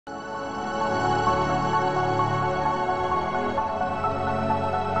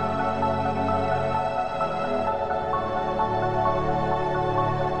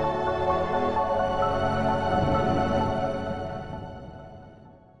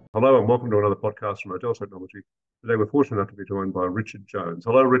Hello and welcome to another podcast from Hotel Technology. Today we're fortunate enough to be joined by Richard Jones.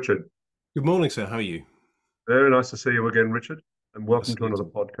 Hello, Richard. Good morning, sir. How are you? Very nice to see you again, Richard, and welcome to another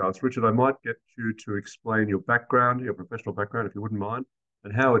Absolutely. podcast. Richard, I might get you to explain your background, your professional background, if you wouldn't mind,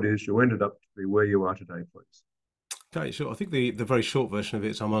 and how it is you ended up to be where you are today, please. Okay, sure. I think the very short version of it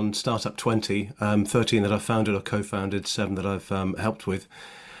is I'm on Startup 20, 13 that I've founded or co-founded, 7 that I've helped with.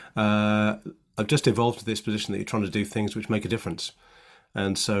 Uh, I've just evolved to this position that you're trying to do things which make a difference.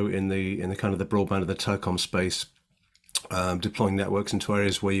 And so in the kind of the broadband and the telecom space, deploying networks into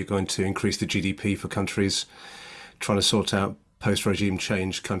areas where you're going to increase the GDP for countries, trying to sort out post-regime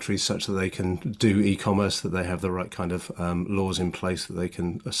change countries such that they can do e-commerce, that they have the right kind of laws in place, that they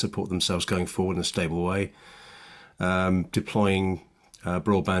can support themselves going forward in a stable way. Deploying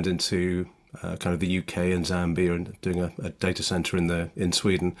broadband into kind of the UK and Zambia, and doing a data center in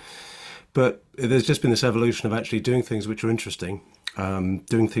Sweden. But there's just been this evolution of actually doing things which are interesting,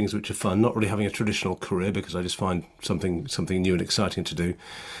 doing things which are fun, not really having a traditional career because I just find something new and exciting to do.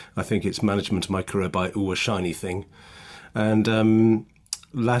 I think it's management of my career by a shiny thing, and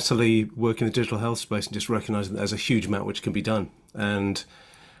latterly working in the digital health space and just recognizing that there's a huge amount which can be done, and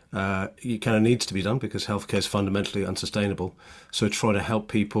it kind of needs to be done because healthcare is fundamentally unsustainable. So try to help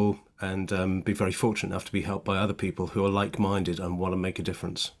people and be very fortunate enough to be helped by other people who are like-minded and want to make a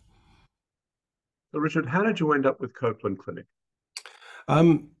difference. So, Richard, how did you end up with Copeland Clinic?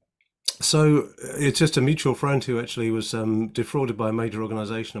 Um, so it's just a mutual friend who actually was defrauded by a major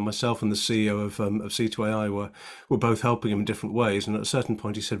organisation, and myself and the CEO of C2AI were both helping him in different ways. And at a certain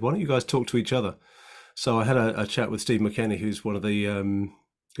point, he said, "Why don't you guys talk to each other?" So I had a chat with Steve McKenney, who's one of the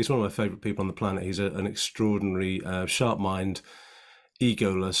he's one of my favourite people on the planet. He's an extraordinary, sharp mind,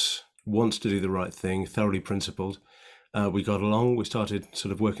 egoless, wants to do the right thing, thoroughly principled. We got along. We started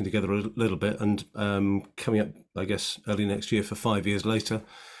sort of working together a little bit, and coming up, I guess, early next year for 5 years later,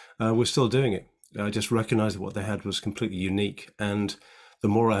 we're still doing it. I just recognised that what they had was completely unique, and the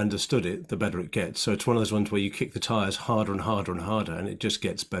more I understood it, the better it gets. So it's one of those ones where you kick the tires harder and harder and harder, and it just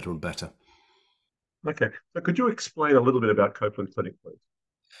gets better and better. Okay, so could you explain a little bit about Copeland Clinic, please?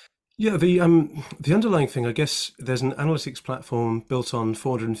 Yeah, the underlying thing, I guess, there's an analytics platform built on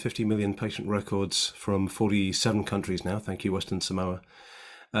 450 million patient records from 47 countries now. Thank you, Western Samoa,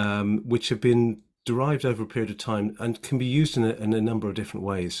 which have been derived over a period of time and can be used in a number of different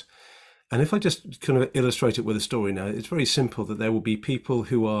ways. And if I just kind of illustrate it with a story now, it's very simple that there will be people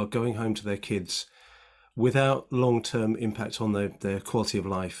who are going home to their kids without long-term impact on their quality of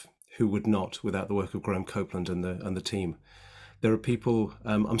life, who would not without the work of Graham Copeland and the team. There are people.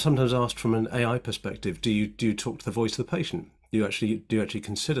 I'm sometimes asked from an AI perspective: do you talk to the voice of the patient? Do you actually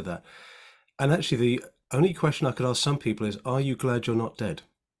consider that? And actually, the only question I could ask some people is, "Are you glad you're not dead?"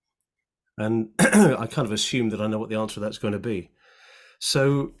 And I kind of assume that I know what the answer to that's going to be.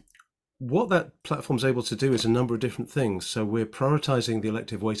 So what that platform's able to do is a number of different things. So we're prioritizing the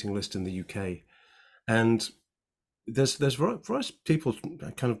elective waiting list in the UK, and there's various people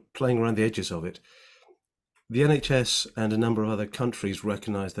kind of playing around the edges of it. The NHS and a number of other countries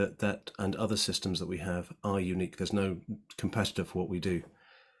recognise that and other systems that we have are unique. There's no competitor for what we do.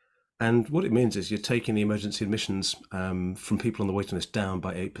 And what it means is you're taking the emergency admissions from people on the waiting list down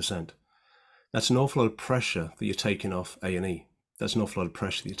by 8%. That's an awful lot of pressure that you're taking off A&E. That's an awful lot of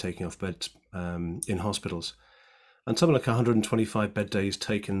pressure that you're taking off beds in hospitals. And something like 125 bed days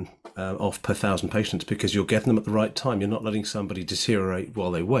taken off per 1,000 patients because you're getting them at the right time. You're not letting somebody deteriorate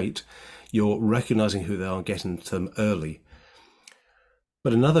while they wait. You're recognizing who they are and getting to them early.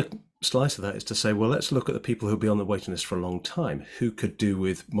 But another slice of that is to say, well, let's look at the people who'll be on the waiting list for a long time, who could do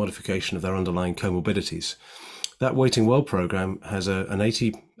with modification of their underlying comorbidities. That Waiting Well program has an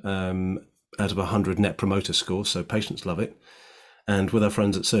 80 out of 100 net promoter score, so patients love it. And with our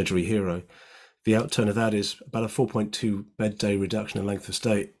friends at Surgery Hero, the outturn of that is about a 4.2 bed day reduction in length of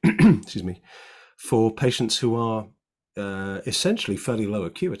stay, excuse me, for patients who are essentially fairly low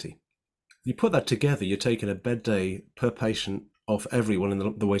acuity. You put that together, you're taking a bed day per patient off everyone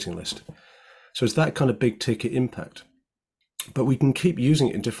in the waiting list. So it's that kind of big ticket impact. But we can keep using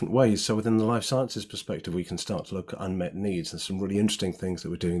it in different ways. So within the life sciences perspective, we can start to look at unmet needs. There's some really interesting things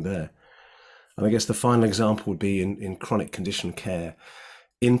that we're doing there. And I guess the final example would be in chronic condition care,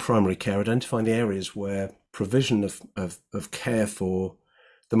 in primary care, identifying the areas where provision of care for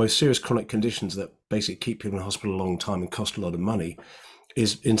the most serious chronic conditions that basically keep people in hospital a long time and cost a lot of money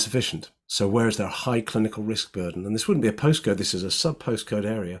is insufficient. So where is there a high clinical risk burden? And this wouldn't be a postcode, this is a sub-postcode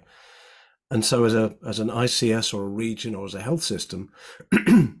area. And so as an ICS or a region or as a health system,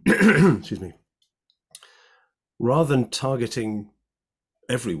 excuse me, rather than targeting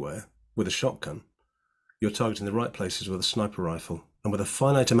everywhere with a shotgun, you're targeting the right places with a sniper rifle and with a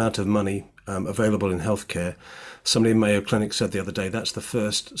finite amount of money available in healthcare, somebody in Mayo Clinic said the other day, that's the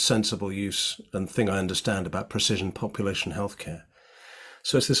first sensible use and thing I understand about precision population healthcare.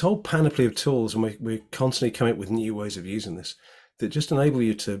 So it's this whole panoply of tools, and we're constantly coming up with new ways of using this that just enable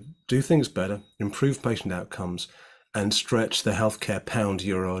you to do things better, improve patient outcomes, and stretch the healthcare pound,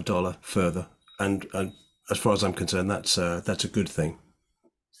 euro, or dollar further. And as far as I'm concerned, that's a good thing.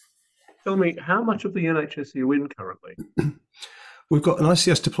 Tell me, how much of the NHS are you in currently? We've got an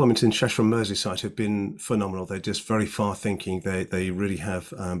ICS deployment in Cheshire and Merseyside who've been phenomenal. They're just very far thinking. They really have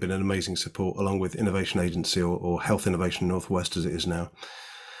been an amazing support, along with Innovation Agency or Health Innovation Northwest as it is now.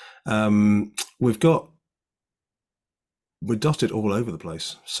 We're dotted all over the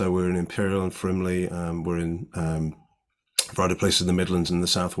place. So we're in Imperial and Frimley. We're in a variety of places in the Midlands and the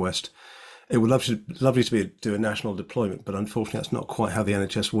Southwest. It would lovely to do a national deployment, but unfortunately that's not quite how the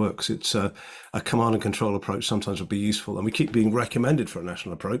NHS works. It's a command and control approach sometimes would be useful, and we keep being recommended for a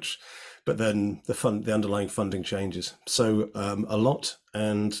national approach, but then the underlying funding changes. So a lot,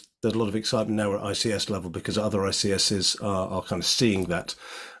 and there's a lot of excitement now at ICS level because other ICSs are kind of seeing that,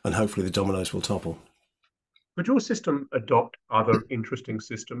 and hopefully the dominoes will topple. Could your system adopt other interesting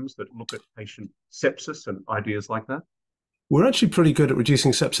systems that look at patient sepsis and ideas like that? We're actually pretty good at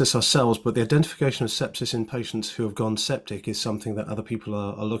reducing sepsis ourselves, but the identification of sepsis in patients who have gone septic is something that other people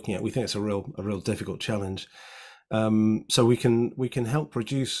are looking at. We think it's a real difficult challenge. So we can help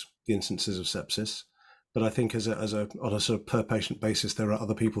reduce the instances of sepsis, but I think on a sort of per patient basis, there are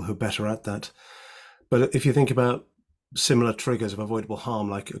other people who are better at that. But if you think about similar triggers of avoidable harm,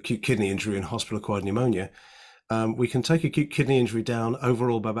 like acute kidney injury and hospital-acquired pneumonia, we can take acute kidney injury down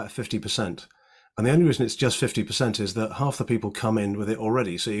overall by about 50%. And the only reason it's just 50% is that half the people come in with it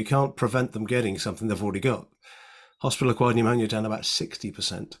already. So you can't prevent them getting something they've already got. Hospital-acquired pneumonia down about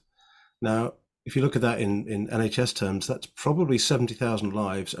 60%. Now, if you look at that in NHS terms, that's probably 70,000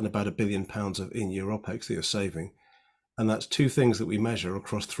 lives and about £1 billion of in-year OPEX that you're saving. And that's two things that we measure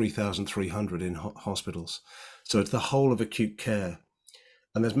across 3,300 in hospitals. So it's the whole of acute care.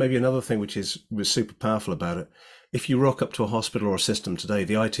 And there's maybe another thing which was super powerful about it. If you rock up to a hospital or a system today,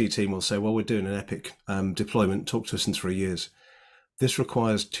 the IT team will say, well, we're doing an Epic deployment, talk to us in 3 years. This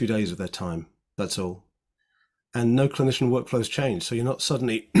requires 2 days of their time, that's all. And no clinician workflows change. So you're not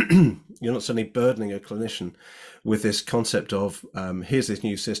suddenly burdening a clinician with this concept of, here's this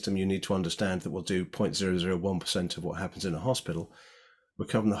new system you need to understand that will do 0.001% of what happens in a hospital. We're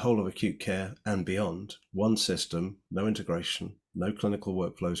covering the whole of acute care and beyond. One system, no integration, no clinical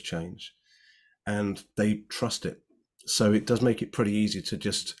workflows change. And they trust it. So it does make it pretty easy to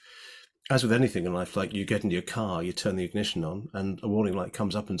just, as with anything in life, like you get into your car, you turn the ignition on, and a warning light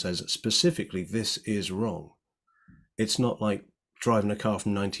comes up and says, specifically, this is wrong. It's not like driving a car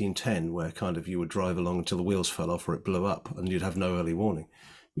from 1910 where kind of you would drive along until the wheels fell off or it blew up and you'd have no early warning.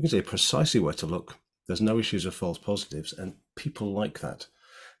 You can say precisely where to look. There's no issues of false positives, and people like that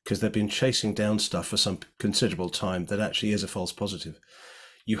because they've been chasing down stuff for some considerable time that actually is a false positive.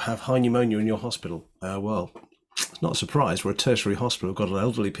 You have high pneumonia in your hospital. Well, it's not a surprise. We're a tertiary hospital. We've got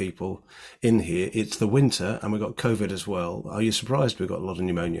elderly people in here. It's the winter and we've got COVID as well. Are you surprised we've got a lot of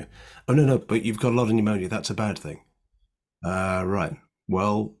pneumonia? Oh, no, but you've got a lot of pneumonia. That's a bad thing. Right.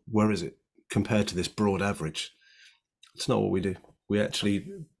 Well, where is it compared to this broad average? It's not what we do. We actually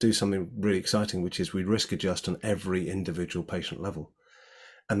do something really exciting, which is we risk adjust on every individual patient level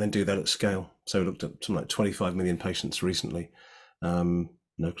and then do that at scale. So we looked at something like 25 million patients recently.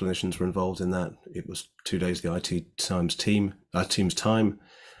 No clinicians were involved in that. It was 2 days the IT team's time,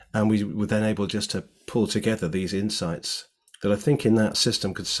 and we were then able just to pull together these insights that I think in that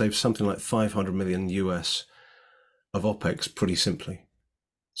system could save something like 500 million US of OPEX pretty simply.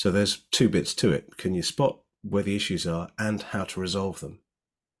 So there's two bits to it. Can you spot where the issues are and how to resolve them?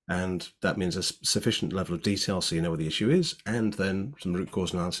 And that means a sufficient level of detail so you know where the issue is, and then some root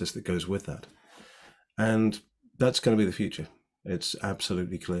cause analysis that goes with that. And that's going to be the future. It's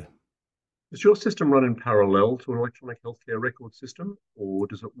absolutely clear. Does your system run in parallel to an electronic healthcare record system, or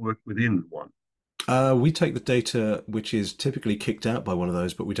does it work within one? We take the data, which is typically kicked out by one of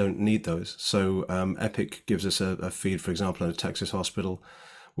those, but we don't need those. So Epic gives us a feed, for example, in a Texas hospital.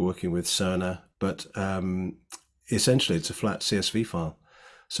 We're working with Cerner, but essentially it's a flat CSV file.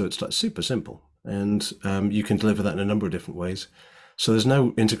 So it's like super simple, and you can deliver that in a number of different ways. So there's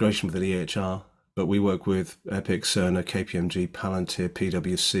no integration with the EHR. But we work with Epic, Cerner, KPMG, Palantir,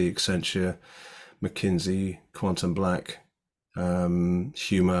 PwC, Accenture, McKinsey, Quantum Black,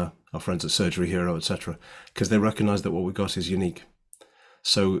 Humor, our friends at Surgery Hero, etc., because they recognize that what we've got is unique.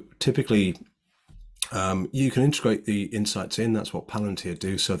 So typically, you can integrate the insights in. That's what Palantir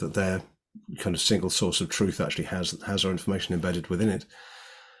do, so that they're kind of single source of truth actually has our information embedded within it.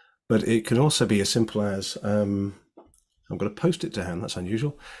 But it can also be as simple as I've got a post-it to hand. That's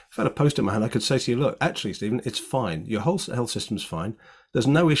unusual. If I had a post-it in my hand, I could say to you, look, actually, Stephen, it's fine. Your whole health system's fine. There's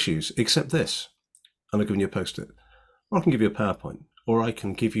no issues except this. And I've given you a post-it. Or I can give you a PowerPoint. Or I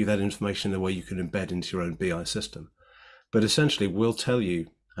can give you that information in a way you can embed into your own BI system. But essentially, we'll tell you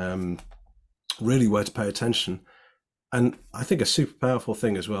really where to pay attention. And I think a super powerful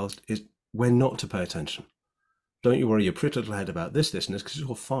thing as well is where not to pay attention. Don't you worry your pretty little head about this, and this, because it's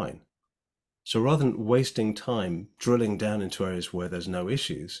all fine. So rather than wasting time drilling down into areas where there's no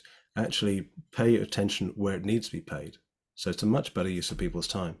issues, actually pay attention where it needs to be paid. So it's a much better use of people's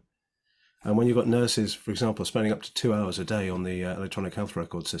time. And when you've got nurses, for example, spending up to 2 hours a day on the electronic health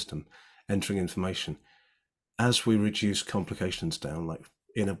record system, entering information, as we reduce complications down, like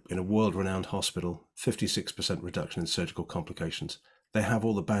in a world-renowned hospital, 56% reduction in surgical complications. They have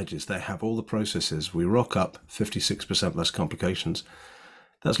all the badges, they have all the processes. We rock up 56% less complications.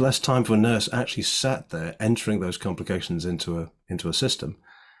 That's less time for a nurse actually sat there entering those complications into a system,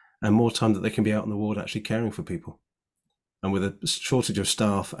 and more time that they can be out on the ward actually caring for people. And with a shortage of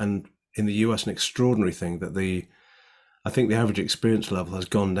staff, and in the US, an extraordinary thing that I think the average experience level has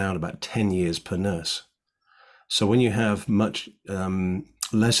gone down about 10 years per nurse. So when you have much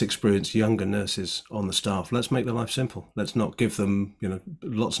less experienced younger nurses on the staff, let's make their life simple. Let's not give them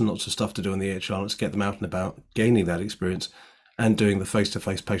lots and lots of stuff to do in the EHR. Let's get them out and about, gaining that experience and doing the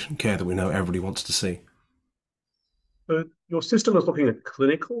face-to-face patient care that we know everybody wants to see. So your system is looking at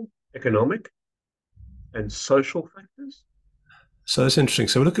clinical, economic, and social factors? So it's interesting.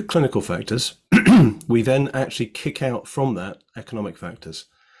 So we look at clinical factors. We then actually kick out from that economic factors.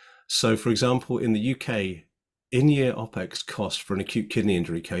 So for example, in the UK, in-year OPEX cost for an acute kidney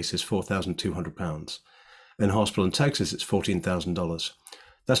injury case is £4,200. In a hospital in Texas, it's $14,000.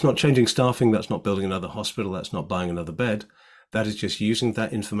 That's not changing staffing. That's not building another hospital. That's not buying another bed. That is just using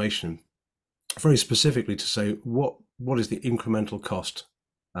that information very specifically to say what is the incremental cost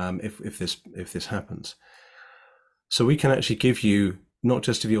if this happens. So we can actually give you not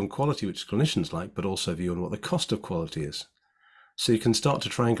just a view on quality, which clinicians like, but also a view on what the cost of quality is. So you can start to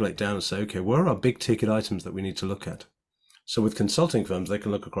triangulate down and say, okay, where are our big ticket items that we need to look at? So with consulting firms, they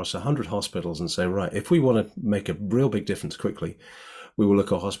can look across 100 hospitals and say, right, if we want to make a real big difference quickly, we will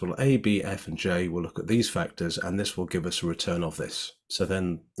look at hospital A, B, F, and J. We'll look at these factors, and this will give us a return of this. So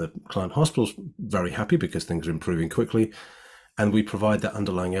then the client hospital's very happy because things are improving quickly, and we provide that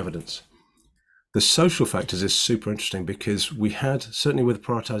underlying evidence. The social factors is super interesting because we had, certainly with the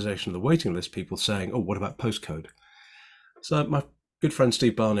prioritization of the waiting list, people saying, oh, what about postcode? So my good friend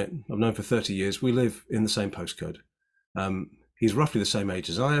Steve Barnett, I've known for 30 years, we live in the same postcode. He's roughly the same age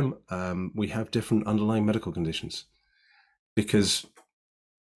as I am. We have different underlying medical conditions because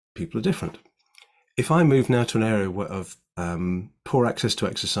people are different. If I move now to an area of poor access to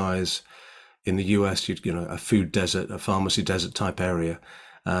exercise in the US, a food desert, a pharmacy desert type area,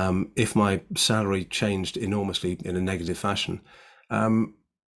 if my salary changed enormously in a negative fashion, what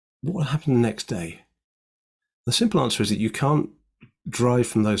will happen the next day? The simple answer is that you can't drive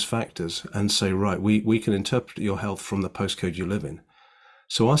from those factors and say, right, we can interpret your health from the postcode you live in.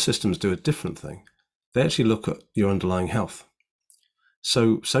 So our systems do a different thing. They actually look at your underlying health.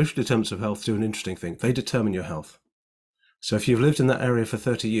 So social determinants of health do an interesting thing. They determine your health. So if you've lived in that area for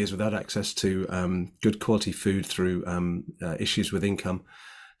 30 years without access to good quality food through issues with income,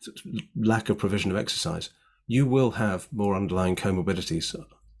 lack of provision of exercise, you will have more underlying comorbidities.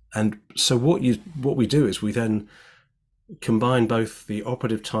 And so what we do is we then combine both the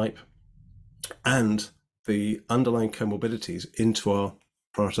operative type and the underlying comorbidities into our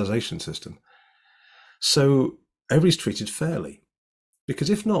prioritization system. So everybody's treated fairly. Because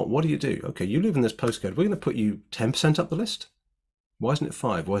if not, what do? Okay, you live in this postcode. We're going to put you 10% up the list. Why isn't it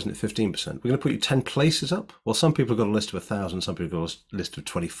 5? Why isn't it 15%? We're going to put you 10 places up. Well, some people have got a list of 1,000. Some people have got a list of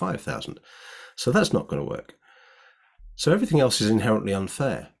 25,000. So that's not going to work. So everything else is inherently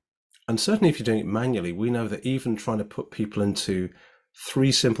unfair. And certainly if you're doing it manually, we know that even trying to put people into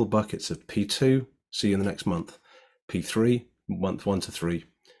 3 simple buckets of P2, see you in the next month, P3, month 1 to 3,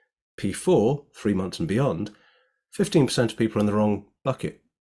 P4, 3 months and beyond, 15% of people are in the wrong bucket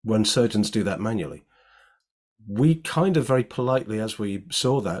when surgeons do that manually. We kind of very politely, as we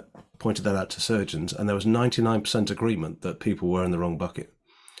saw that, pointed that out to surgeons, and there was 99% agreement that people were in the wrong bucket.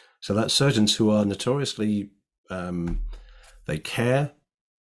 So that's surgeons who are notoriously, they care,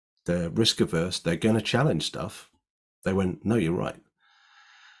 they're risk averse, they're going to challenge stuff. They went, no, you're right.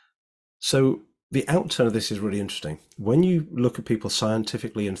 So the outturn of this is really interesting. When you look at people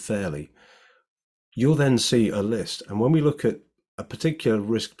scientifically and fairly, you'll then see a list. And when we look at a particular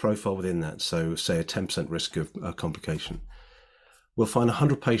risk profile within that, so say a 10% risk of a complication, we'll find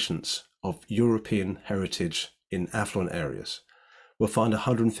 100 patients of European heritage in affluent areas. We'll find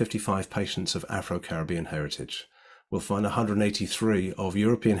 155 patients of Afro-Caribbean heritage. We'll find 183 of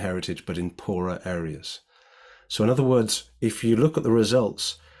European heritage, but in poorer areas. So in other words, if you look at the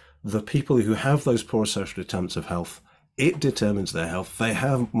results, the people who have those poorer social determinants of health, it determines their health. They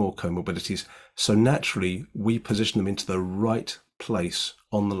have more comorbidities. So naturally, we position them into the right place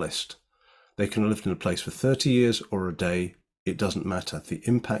on the list. They can have lived in a place for 30 years or a day. It doesn't matter. The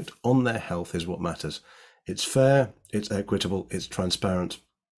impact on their health is what matters. It's fair, it's equitable, it's transparent,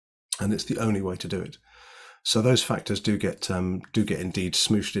 and it's the only way to do it. So those factors do get indeed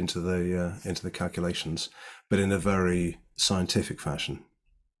smooshed into the calculations, but in a very scientific fashion.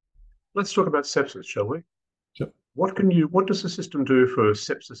 Let's talk about sepsis, shall we? Yep. What does the system do for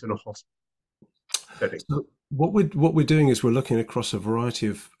sepsis in a hospital setting? So what we're doing is we're looking across a variety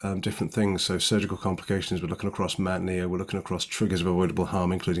of different things. So surgical complications, we're looking across MATNEO, we're looking across triggers of avoidable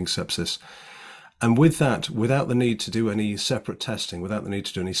harm, including sepsis. And with that, without the need to do any separate testing, without the need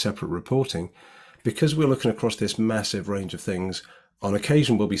to do any separate reporting, because we're looking across this massive range of things, on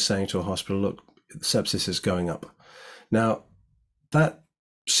occasion we'll be saying to a hospital, look, sepsis is going up. Now, that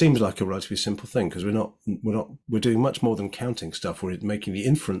seems like a relatively simple thing because we're doing much more than counting stuff. We're making the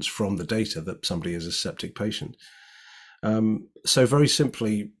inference from the data that somebody is a septic patient. So very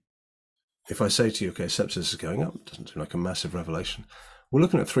simply, if I say to you, okay, sepsis is going up, it doesn't seem like a massive revelation. We're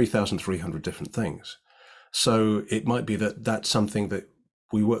looking at 3,300 different things. So it might be that that's something that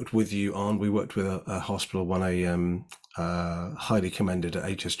we worked with you on. We worked with a hospital, won a highly commended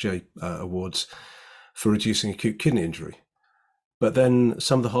HSJ awards for reducing acute kidney injury. But then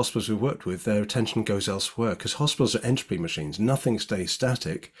some of the hospitals we worked with, their attention goes elsewhere because hospitals are entropy machines. Nothing stays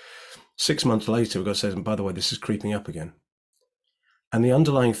static. 6 months later, we've got to say, and by the way, this is creeping up again. And the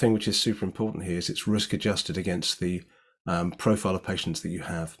underlying thing, which is super important here, is it's risk adjusted against the profile of patients that you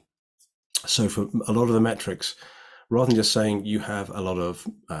have. So for a lot of the metrics, rather than just saying you have a lot of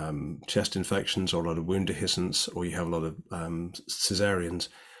chest infections or a lot of wound dehiscence or you have a lot of cesareans,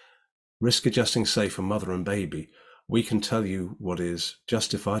 risk adjusting, say, for mother and baby, we can tell you what is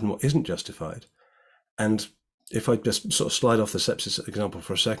justified and what isn't justified. And if I just sort of slide off the sepsis example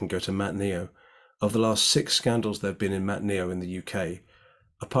for a second, go to MATNEO, of the last 6 scandals there have been in MATNEO in the UK,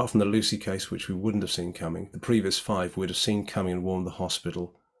 apart from the Lucy case, which we wouldn't have seen coming, the previous 5 we'd have seen coming and warned the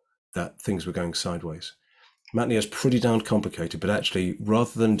hospital that things were going sideways. MATNEO is pretty darn complicated, but actually,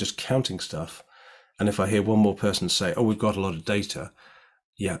 rather than just counting stuff, and if I hear one more person say, oh, we've got a lot of data,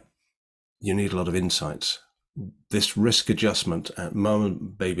 yeah, you need a lot of insights. This risk adjustment at mum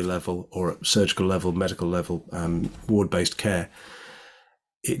and baby level or at surgical level, medical level, ward-based care,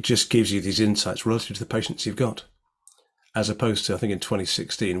 it just gives you these insights relative to the patients you've got. As opposed to, I think in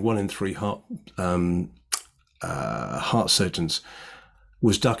 2016, 1 in 3 heart surgeons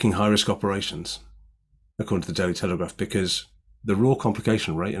was ducking high-risk operations, according to the Daily Telegraph, because the raw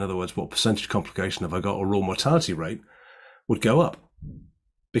complication rate, in other words, what percentage complication have I got, or raw mortality rate, would go up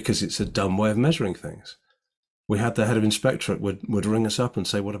because it's a dumb way of measuring things. We had the head of inspectorate would ring us up and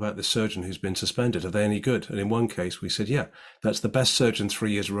say, what about this surgeon who's been suspended? Are they any good? And in one case, we said, yeah, that's the best surgeon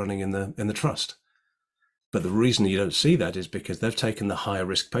 3 years running in the trust. But the reason you don't see that is because they've taken the higher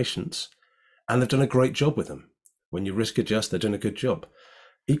risk patients and they've done a great job with them. When you risk adjust, they're doing a good job.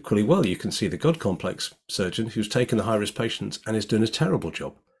 Equally well, you can see the God complex surgeon who's taken the high risk patients and is doing a terrible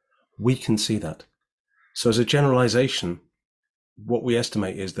job. We can see that. So as a generalization, what we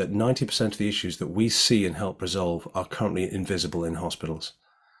estimate is that 90% of the issues that we see and help resolve are currently invisible in hospitals.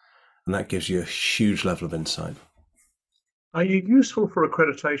 And that gives you a huge level of insight. Are you useful for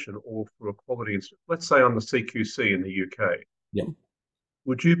accreditation or for a quality instrument? Let's say I'm the CQC in the UK. Yep.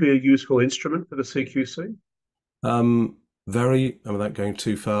 Would you be a useful instrument for the CQC? Without going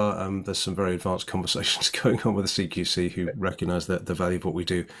too far, there's some very advanced conversations going on with the CQC who recognise the value of what we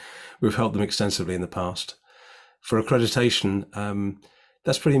do. We've helped them extensively in the past. For accreditation,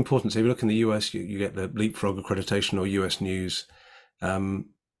 that's pretty important. So if you look in the US, you get the Leapfrog accreditation or US News. Doesn't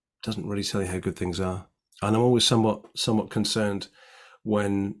really tell you how good things are. And I'm always somewhat concerned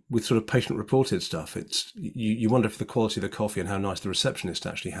when with sort of patient reported stuff, it's you wonder if the quality of the coffee and how nice the receptionist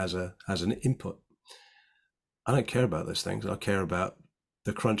actually has an input. I don't care about those things. I care about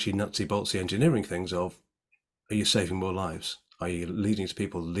the crunchy, nutsy, boltsy engineering things of, are you saving more lives? Are you leading to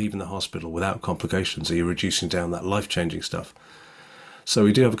people leaving the hospital without complications? Are you reducing down that life-changing stuff? So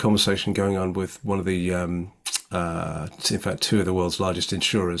we do have a conversation going on with one of the, in fact, 2 of the world's largest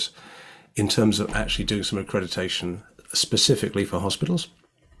insurers in terms of actually doing some accreditation specifically for hospitals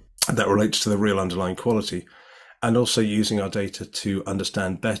that relates to the real underlying quality. and also using our data to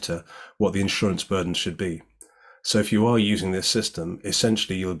understand better what the insurance burden should be. So if you are using this system,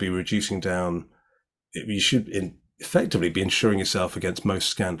 essentially you'll be reducing down, you should effectively be insuring yourself against most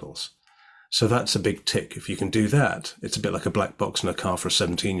scandals. So that's a big tick. If you can do that, it's a bit like a black box in a car for a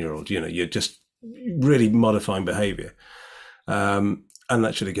 17-year-old. You know, you're just really modifying behavior. And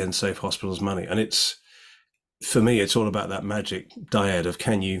that should again save hospitals money. And it's, for me, it's all about that magic dyad of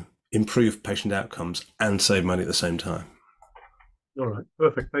can you improve patient outcomes and save money at the same time. All right,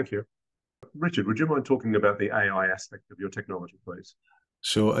 perfect. Thank you. Richard, would you mind talking about the AI aspect of your technology, please?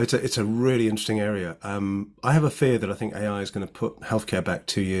 Sure, it's a really interesting area. I have a fear that I think AI is going to put healthcare back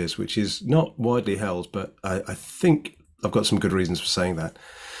 2 years, which is not widely held, but I think I've got some good reasons for saying that.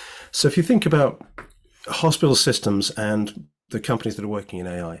 So if you think about hospital systems and the companies that are working in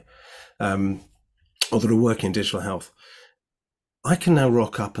AI, or that are working in digital health, I can now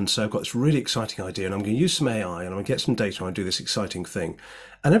rock up and say, I've got this really exciting idea and I'm going to use some AI and I'm going to get some data and do this exciting thing.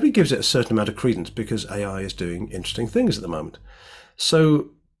 And everybody gives it a certain amount of credence because AI is doing interesting things at the moment.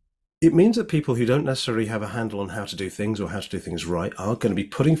 So it means that people who don't necessarily have a handle on how to do things or how to do things right are going to be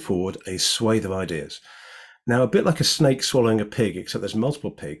putting forward a swathe of ideas. Now, a bit like a snake swallowing a pig, except there's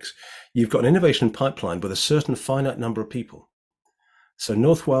multiple pigs, you've got an innovation pipeline with a certain finite number of people. So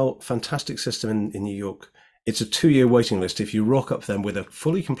Northwell, fantastic system in New York. It's a 2-year waiting list if you rock up them with a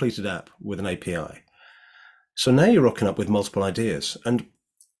fully completed app with an API. So now you're rocking up with multiple ideas. And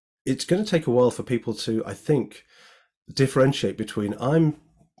it's going to take a while for people to, I think, differentiate between I'm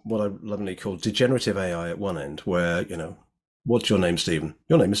what I lovingly call degenerative AI at one end, where, you know, what's your name, Stephen?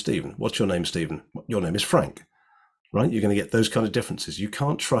 Your name is Stephen. What's your name, Stephen? Your name is Frank, right? You're going to get those kind of differences. You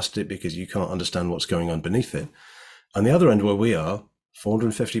can't trust it because you can't understand what's going on beneath it. On the other end, where we are,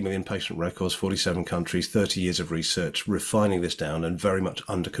 450 million patient records, 47 countries, 30 years of research, refining this down and very much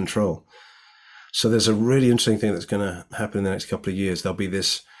under control. So there's a really interesting thing that's going to happen in the next couple of years. There'll be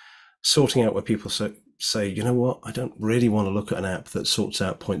this sorting out where people say, you know what, I don't really want to look at an app that sorts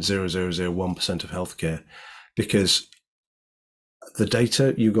out 0.0001% of healthcare because the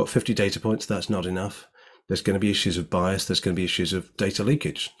data, you've got 50 data points, that's not enough. There's going to be issues of bias. There's going to be issues of data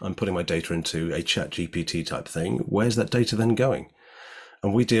leakage. I'm putting my data into a chat GPT type thing. Where's that data then going?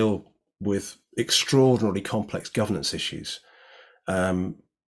 And we deal with extraordinarily complex governance issues and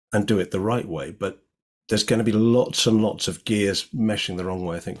do it the right way. But there's going to be lots and lots of gears meshing the wrong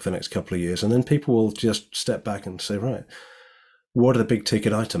way, I think, for the next couple of years. And then people will just step back and say, right, what are the big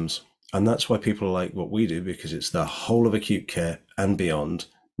ticket items? And that's why people like what we do, because it's the whole of acute care and beyond,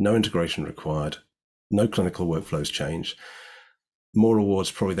 no integration required, no clinical workflows change, more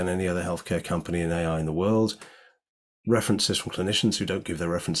awards probably than any other healthcare company in AI in the world, references from clinicians who don't give their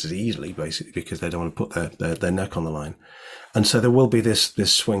references easily, basically, because they don't want to put their neck on the line. And so there will be this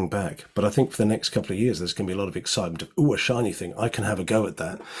swing back. But I think for the next couple of years, there's going to be a lot of excitement of, oh, a shiny thing, I can have a go at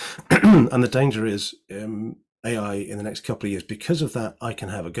that. And the danger is AI in the next couple of years, because of that, I can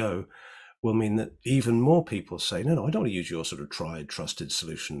have a go, will mean that even more people say, no, I don't want to use your sort of tried, trusted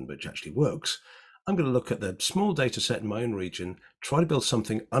solution, which actually works. I'm going to look at the small data set in my own region, try to build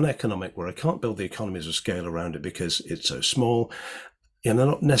something uneconomic where I can't build the economies of scale around it because it's so small. And they're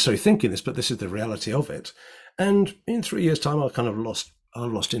not necessarily thinking this, but this is the reality of it. And in 3 years' time, I've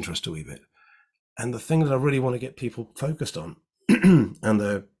lost interest a wee bit. And the thing that I really want to get people focused on,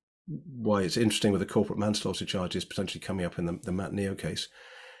 and why it's interesting with the corporate manslaughter charges potentially coming up in the Matt Neo case,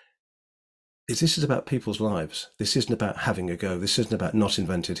 is this is about people's lives. This isn't about having a go. This isn't about not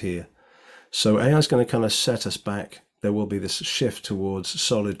invented here. So AI is going to kind of set us back. There will be this shift towards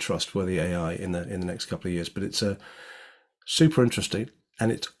solid, trustworthy AI in the next couple of years. But it's super interesting,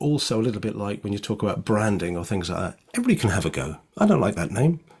 and it's also a little bit like when you talk about branding or things like that. Everybody can have a go. I don't like that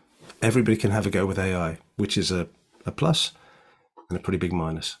name. Everybody can have a go with AI, which is a plus and a pretty big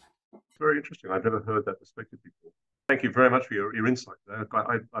minus. Very interesting. I've never heard that perspective before. Thank you very much for your insight there.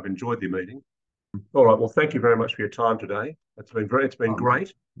 I've enjoyed the meeting. All right. Well, thank you very much for your time today. It's been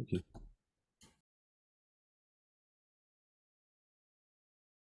great. Thank you.